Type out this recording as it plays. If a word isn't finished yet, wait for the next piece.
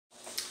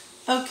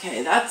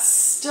Okay, that's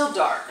still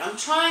dark. I'm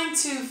trying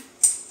to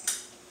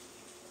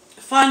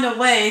find a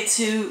way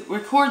to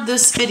record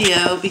this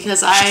video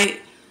because I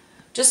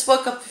just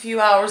woke up a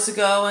few hours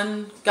ago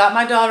and got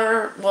my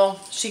daughter,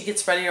 well, she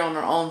gets ready on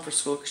her own for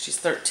school because she's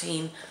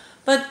 13.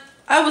 But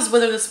I was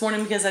with her this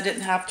morning because I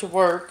didn't have to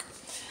work.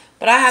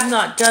 But I have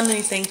not done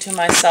anything to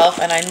myself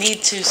and I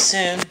need to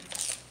soon.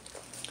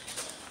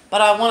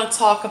 But I want to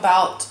talk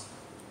about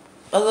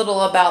a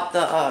little about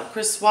the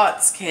Chris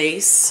Watts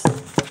case.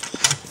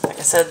 Like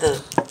I said,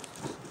 the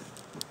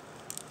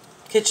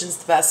kitchen's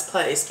the best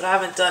place, but I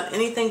haven't done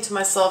anything to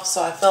myself,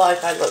 so I feel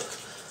like I look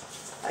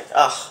like,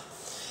 ugh.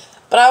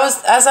 But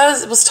as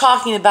I was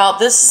talking about,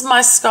 this is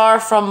my scar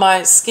from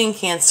my skin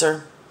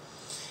cancer.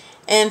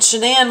 And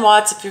Shanann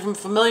Watts, if you're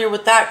familiar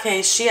with that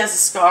case, she has a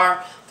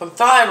scar from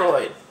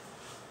thyroid.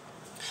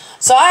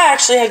 So I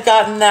actually had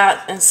gotten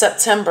that in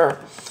September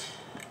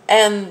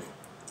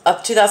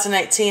of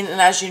 2018,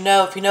 and as you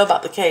know, if you know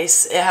about the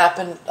case, it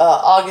happened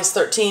August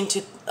 13,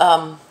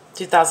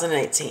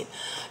 2018.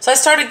 So I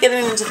started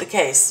getting into the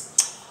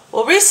case.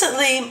 Well,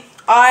 recently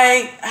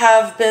I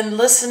have been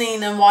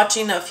listening and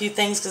watching a few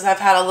things because I've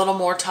had a little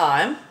more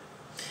time.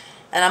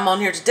 And I'm on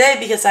here today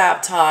because I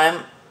have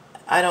time.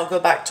 I don't go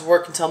back to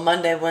work until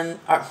Monday,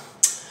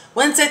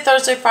 Wednesday,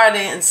 Thursday,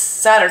 Friday, and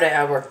Saturday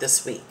I work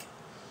this week.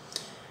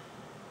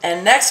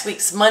 And next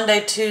week's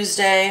Monday,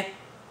 Tuesday,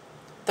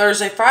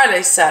 Thursday,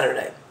 Friday,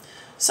 Saturday.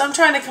 So I'm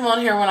trying to come on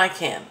here when I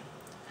can.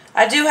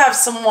 I do have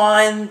some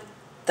wine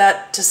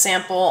to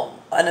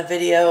sample in a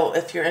video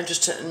if you're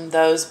interested in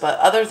those, but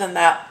other than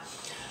that,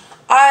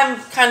 I'm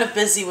kind of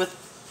busy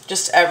with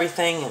just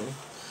everything and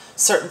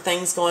certain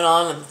things going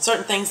on and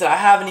certain things that I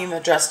haven't even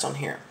addressed on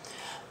here.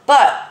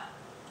 But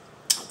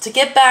to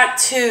get back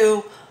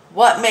to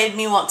what made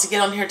me want to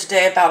get on here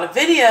today about a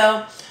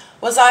video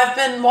was I've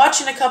been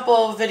watching a couple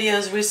of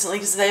videos recently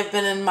because they've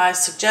been in my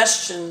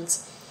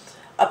suggestions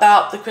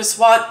about the Chris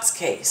Watts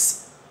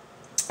case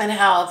and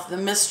how the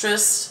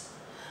mistress,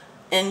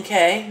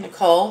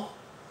 Nicole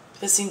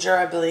Pissinger,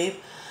 I believe,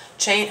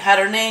 had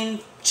her name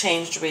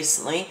changed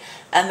recently,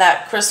 and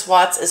that Chris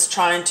Watts is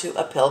trying to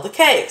appeal the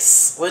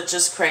case, which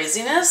is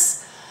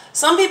craziness.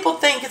 Some people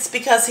think it's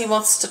because he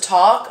wants to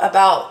talk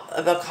about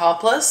the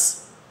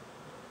accomplice.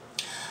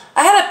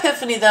 I had an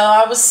epiphany though.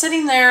 I was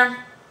sitting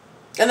there,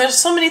 and there's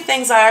so many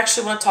things I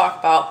actually want to talk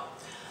about.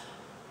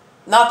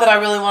 Not that I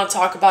really want to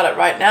talk about it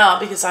right now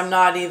because I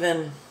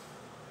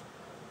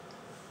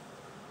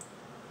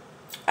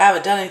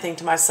haven't done anything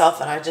to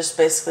myself, and I just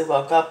basically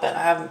woke up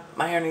and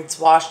my hair needs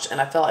washed and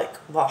I feel like,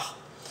 wow.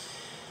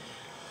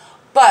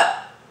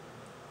 But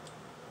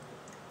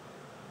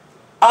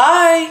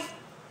I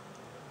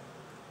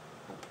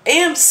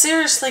am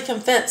seriously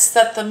convinced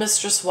that the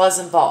mistress was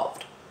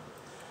involved.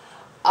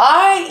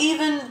 I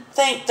even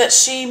think that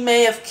she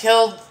may have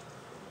killed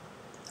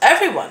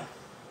everyone,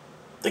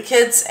 the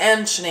kids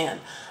and Shanann.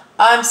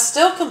 I'm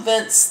still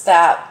convinced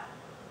that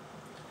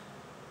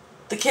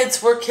the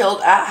kids were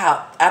killed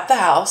at the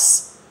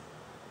house,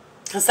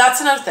 because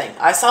that's another thing.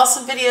 I saw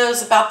some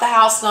videos about the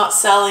house not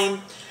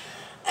selling,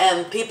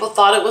 and people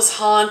thought it was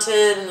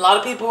haunted, and a lot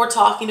of people were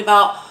talking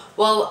about,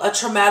 well, a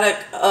traumatic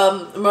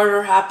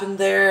murder happened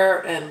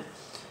there, and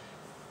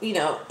you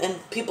know,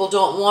 and people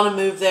don't want to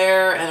move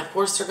there, and of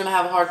course they're going to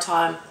have a hard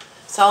time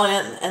selling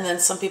it. And then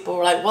some people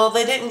were like, well,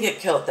 they didn't get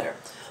killed there.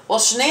 Well,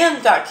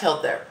 Shanann got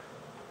killed there,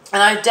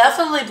 and I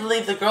definitely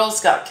believe the girls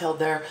got killed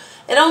there.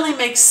 It only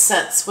makes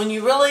sense when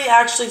you really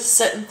actually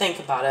sit and think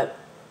about it.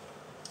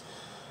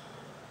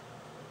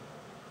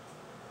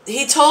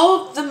 He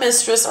told the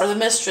mistress, or the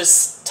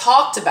mistress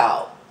talked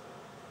about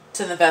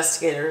to the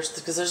investigators,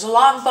 because there's a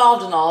lot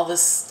involved in all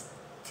this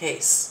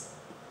case.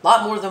 A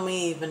lot more than we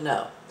even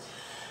know.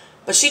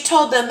 But she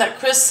told them that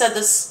Chris said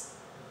the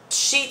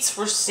sheets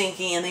were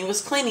stinky and he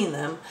was cleaning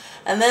them.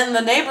 And then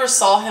the neighbors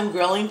saw him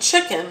grilling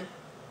chicken.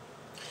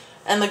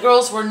 And the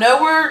girls were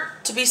nowhere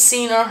to be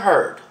seen or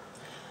heard.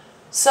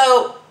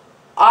 So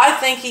I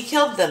think he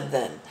killed them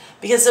then,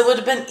 because it would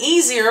have been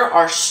easier,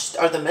 or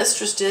the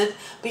mistress did,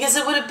 because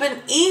it would have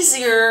been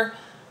easier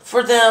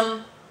for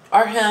them,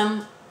 or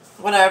him,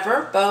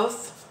 whatever,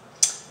 both,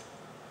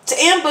 to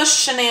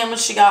ambush Shanann when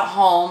she got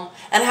home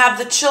and have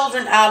the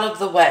children out of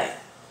the way.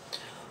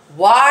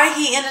 Why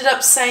he ended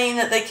up saying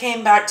that they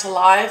came back to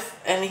life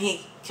and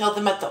he killed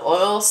them at the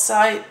oil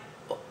site,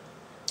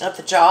 at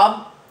the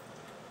job,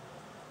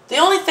 the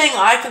only thing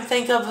I can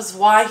think of is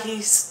why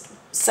he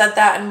said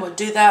that and would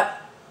do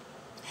that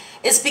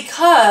is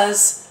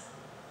because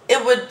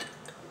it would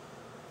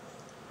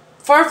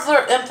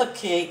further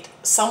implicate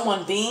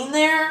someone being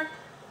there.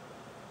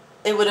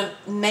 It would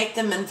make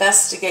them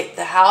investigate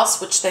the house,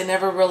 which they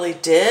never really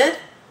did,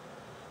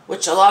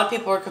 which a lot of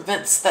people are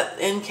convinced that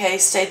NK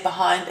stayed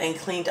behind and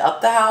cleaned up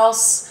the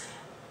house.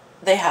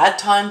 They had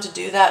time to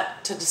do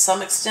that to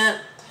some extent.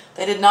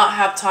 They did not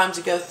have time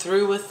to go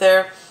through with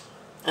their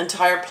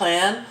entire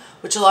plan,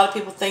 which a lot of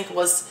people think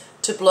was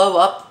to blow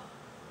up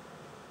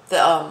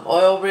the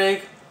oil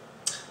rig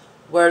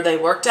where they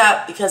worked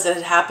at, because it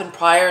had happened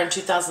prior in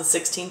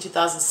 2016,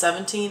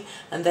 2017,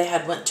 and they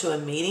had went to a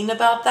meeting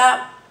about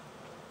that.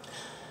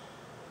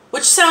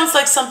 which sounds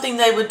like something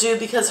they would do,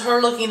 because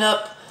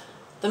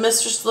the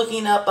mistress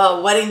looking up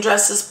wedding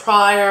dresses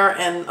prior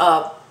and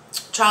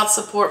child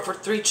support for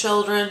 3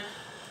 children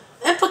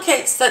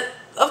implicates that,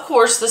 of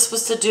course, this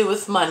was to do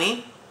with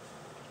money.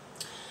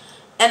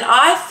 And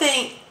I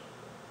think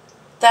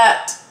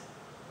that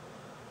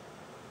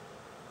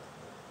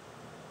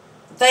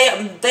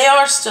they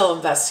are still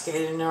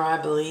investigating her, I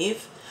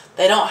believe.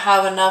 They don't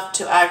have enough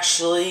to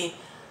actually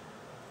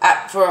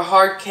act for a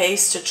hard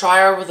case to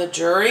try her with a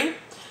jury,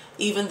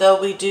 even though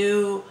we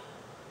do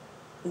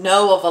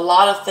know of a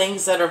lot of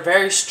things that are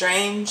very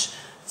strange,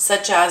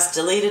 such as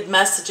deleted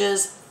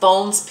messages,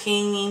 phones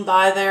pinging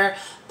by there,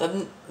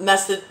 the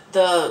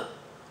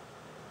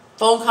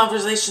phone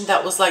conversation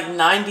that was like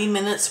 90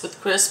 minutes with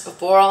Chris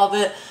before all of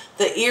it,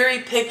 the eerie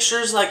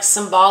pictures, like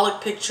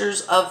symbolic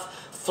pictures of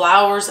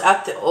flowers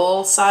at the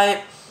oil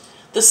site,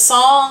 the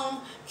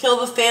song "Kill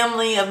the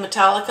Family" of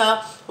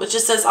Metallica, which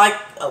it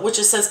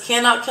says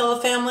cannot kill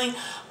the family.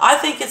 I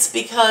think it's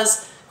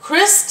because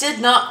Chris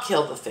did not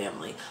kill the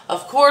family.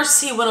 Of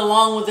course, he went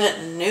along with it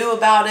and knew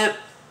about it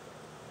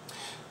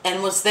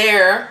and was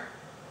there.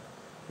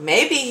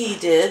 Maybe he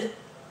did,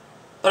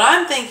 but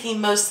I'm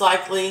thinking most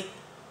likely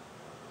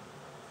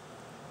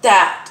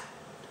that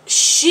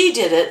she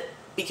did it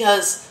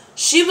because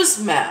she was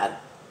mad.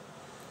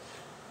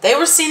 They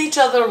were seeing each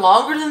other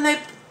longer than they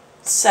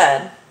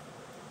said.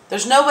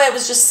 There's no way it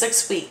was just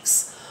 6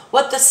 weeks.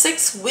 What the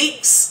 6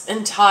 weeks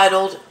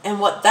entitled and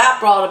what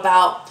that brought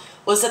about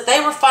was that they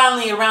were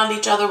finally around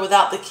each other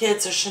without the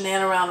kids or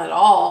Shanann around at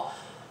all.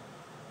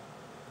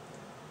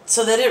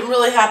 So they didn't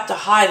really have to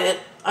hide it.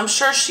 I'm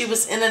sure she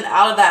was in and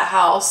out of that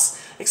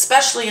house,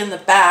 especially in the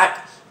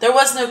back. There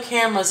was no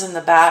cameras in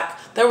the back.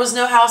 There was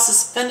no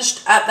houses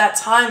finished at that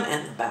time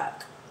in the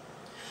back.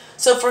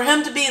 So for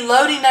him to be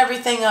loading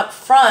everything up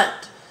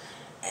front,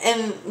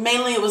 and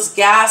mainly it was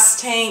gas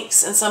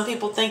tanks, and some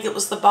people think it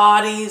was the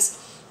bodies,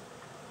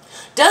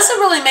 doesn't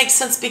really make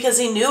sense, because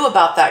he knew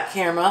about that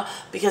camera,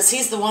 because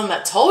he's the one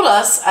that told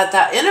us at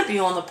that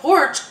interview on the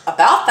porch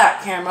about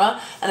that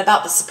camera and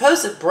about the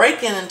supposed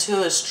break-in into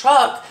his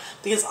truck,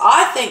 because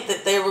I think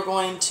that they were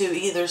going to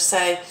either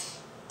say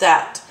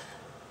that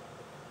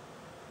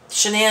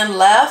Shanann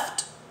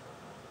left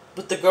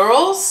with the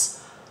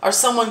girls, or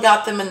someone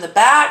got them in the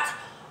back,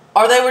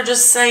 or they were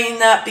just saying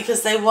that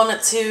because they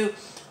wanted to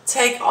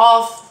take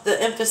off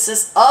the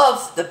emphasis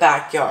of the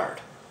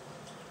backyard.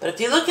 But if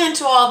you look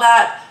into all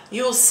that,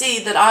 you will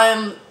see that I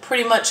am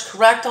pretty much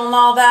correct on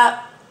all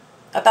that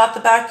about the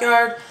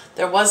backyard.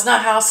 There was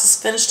not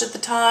houses finished at the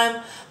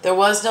time. There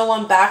was no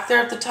one back there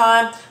at the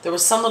time. There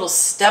was some little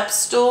step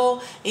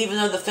stool, even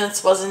though the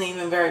fence wasn't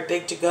even very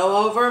big to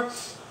go over.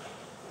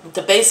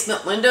 The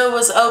basement window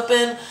was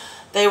open.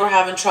 They were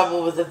having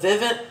trouble with the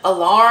Vivint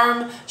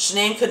alarm.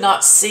 Shanann could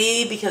not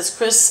see because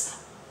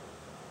Chris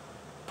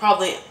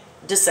probably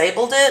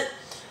disabled it.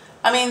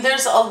 I mean,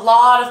 there's a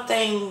lot of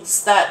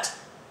things that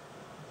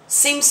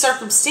seem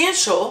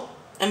circumstantial,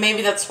 and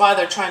maybe that's why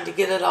they're trying to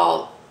get it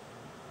all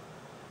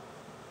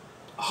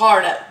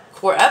hard at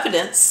core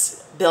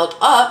evidence built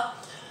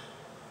up.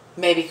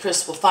 Maybe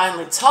Chris will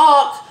finally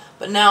talk,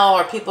 but now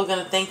are people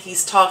going to think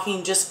he's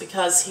talking just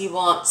because he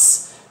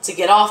wants to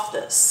get off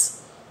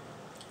this?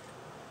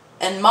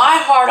 And my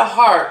heart of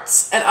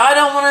hearts, and I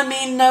don't want to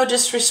mean no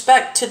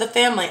disrespect to the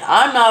family,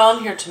 I'm not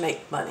on here to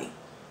make money.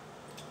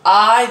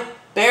 I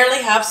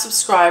barely have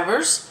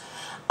subscribers.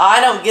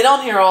 I don't get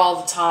on here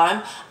all the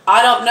time.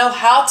 I don't know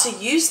how to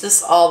use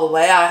this all the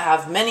way. I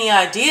have many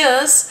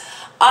ideas.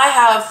 I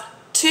have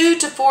 2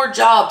 to 4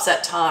 jobs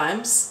at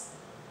times.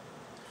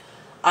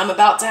 I'm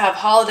about to have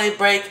holiday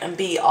break and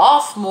be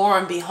off more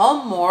and be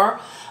home more.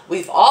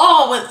 We've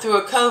all went through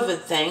a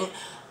COVID thing.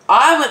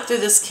 I went through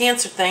this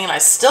cancer thing, and I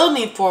still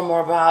need 4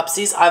 more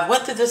biopsies. I've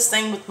went through this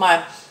thing with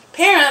my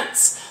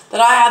parents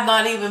that I have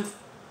not even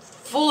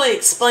fully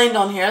explained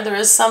on here. There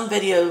is some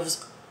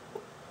videos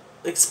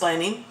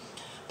explaining,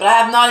 but I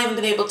have not even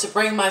been able to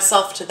bring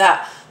myself to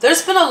that.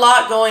 There's been a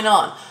lot going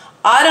on.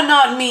 I do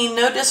not mean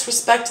no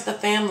disrespect to the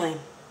family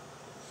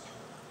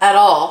at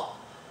all,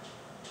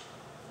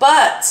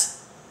 but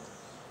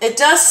it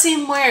does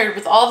seem weird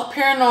with all the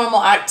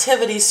paranormal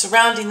activity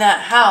surrounding that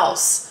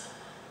house.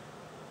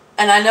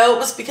 And I know it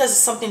was because of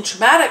something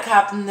traumatic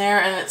happened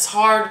there, and it's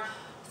hard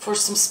for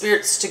some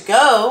spirits to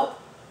go.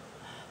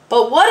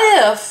 But what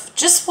if,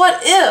 just what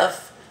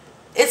if,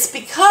 it's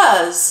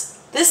because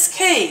this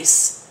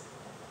case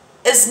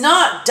is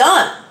not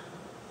done?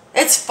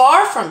 It's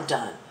far from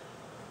done.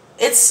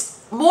 It's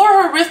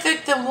more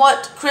horrific than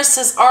what Chris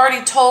has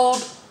already told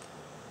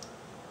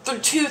through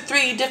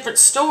 2-3 different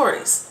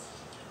stories.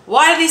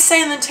 Why did he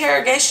say in the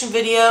interrogation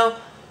video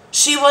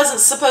she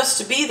wasn't supposed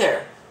to be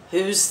there?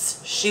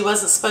 She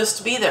wasn't supposed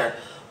to be there?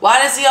 Why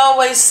does he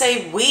always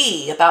say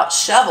we about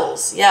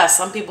shovels? Yeah,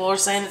 some people are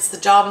saying it's the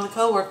job and the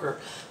coworker,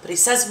 but he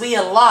says we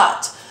a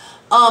lot.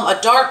 A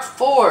dark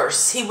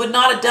force. He would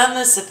not have done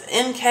this if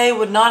NK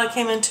would not have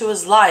came into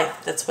his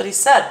life. That's what he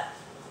said.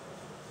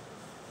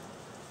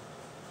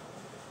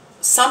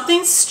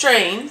 Something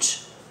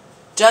strange.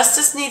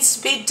 Justice needs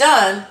to be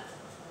done,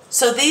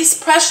 so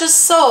these precious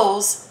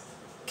souls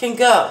can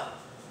go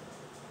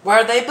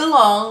where they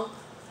belong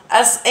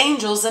as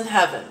angels in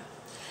heaven.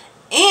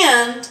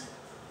 And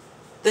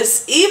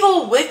this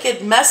evil,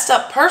 wicked, messed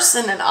up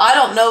person, and I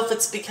don't know if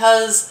it's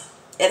because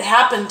it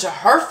happened to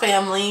her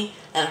family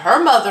and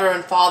her mother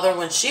and father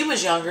when she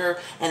was younger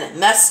and it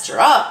messed her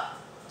up,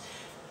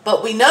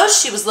 but we know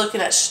she was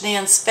looking at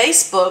Shanann's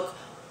Facebook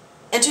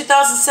in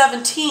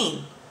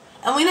 2017.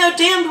 And we know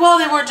damned well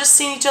they weren't just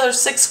seeing each other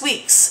 6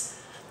 weeks.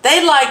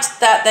 They liked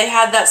that they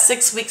had that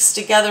 6 weeks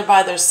together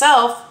by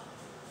themselves.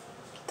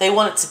 They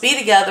wanted to be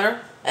together,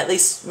 at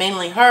least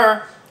mainly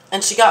her.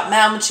 And she got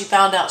mad when she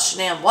found out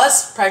Shanann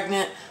was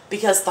pregnant,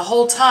 because the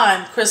whole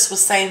time Chris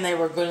was saying they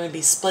were going to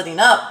be splitting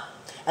up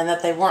and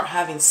that they weren't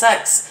having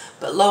sex.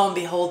 But lo and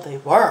behold, they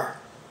were.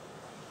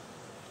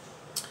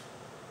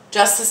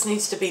 Justice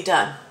needs to be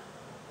done.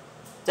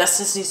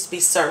 Justice needs to be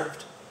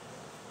served.